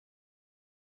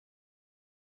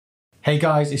Hey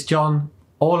guys, it's John.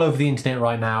 All over the internet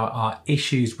right now are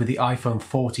issues with the iPhone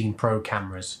 14 Pro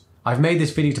cameras. I've made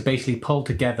this video to basically pull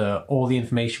together all the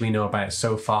information we know about it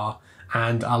so far,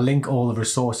 and I'll link all the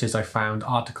resources I found,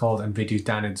 articles and videos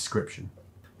down in the description.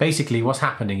 Basically what's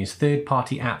happening is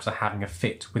third-party apps are having a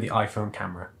fit with the iPhone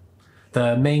camera.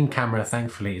 The main camera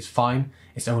thankfully is fine,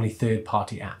 it's only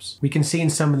third-party apps. We can see in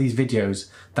some of these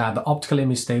videos that the optical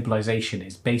image stabilization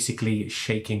is basically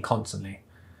shaking constantly.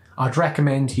 I'd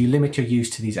recommend you limit your use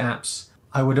to these apps.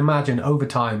 I would imagine over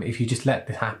time, if you just let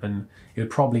this happen, it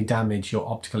would probably damage your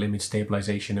optical image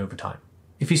stabilization over time.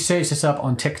 If you search this up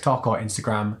on TikTok or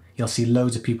Instagram, you'll see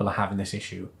loads of people are having this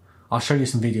issue. I'll show you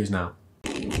some videos now.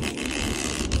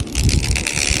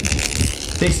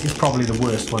 This is probably the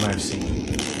worst one I've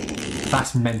seen.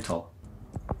 That's mental.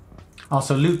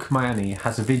 Also, Luke Miani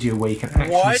has a video where you can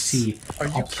actually see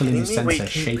the optical image sensor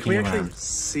shaking around.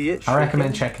 I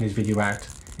recommend checking his video out.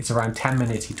 It's around 10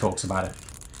 minutes he talks about it.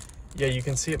 Yeah, you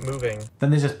can see it moving. Then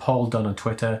there's this poll done on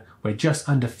Twitter where just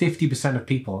under 50% of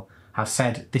people have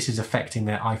said this is affecting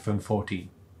their iPhone 14.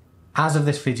 As of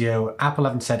this video, Apple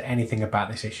haven't said anything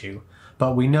about this issue,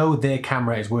 but we know their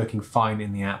camera is working fine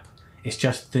in the app. It's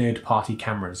just third-party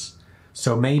cameras.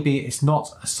 So maybe it's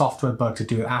not a software bug to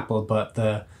do with Apple, but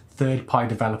the third-party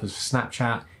developers for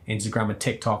Snapchat, Instagram and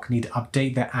TikTok need to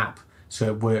update their app so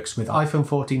it works with iPhone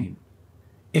 14.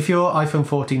 If your iPhone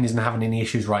 14 isn't having any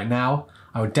issues right now,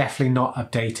 I would definitely not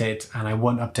update it, and I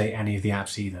won't update any of the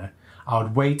apps either. I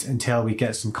would wait until we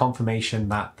get some confirmation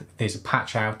that there's a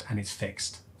patch out and it's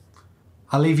fixed.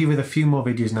 I'll leave you with a few more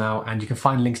videos now, and you can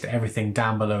find links to everything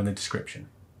down below in the description.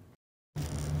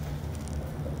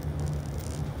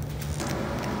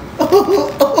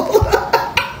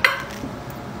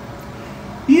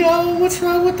 Yo, what's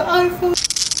wrong with the iPhone?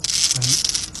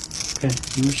 Okay,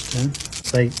 understand.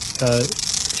 It's like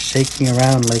shaking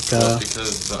around like Well,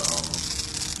 because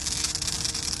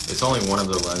it's only one of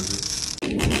the lenses.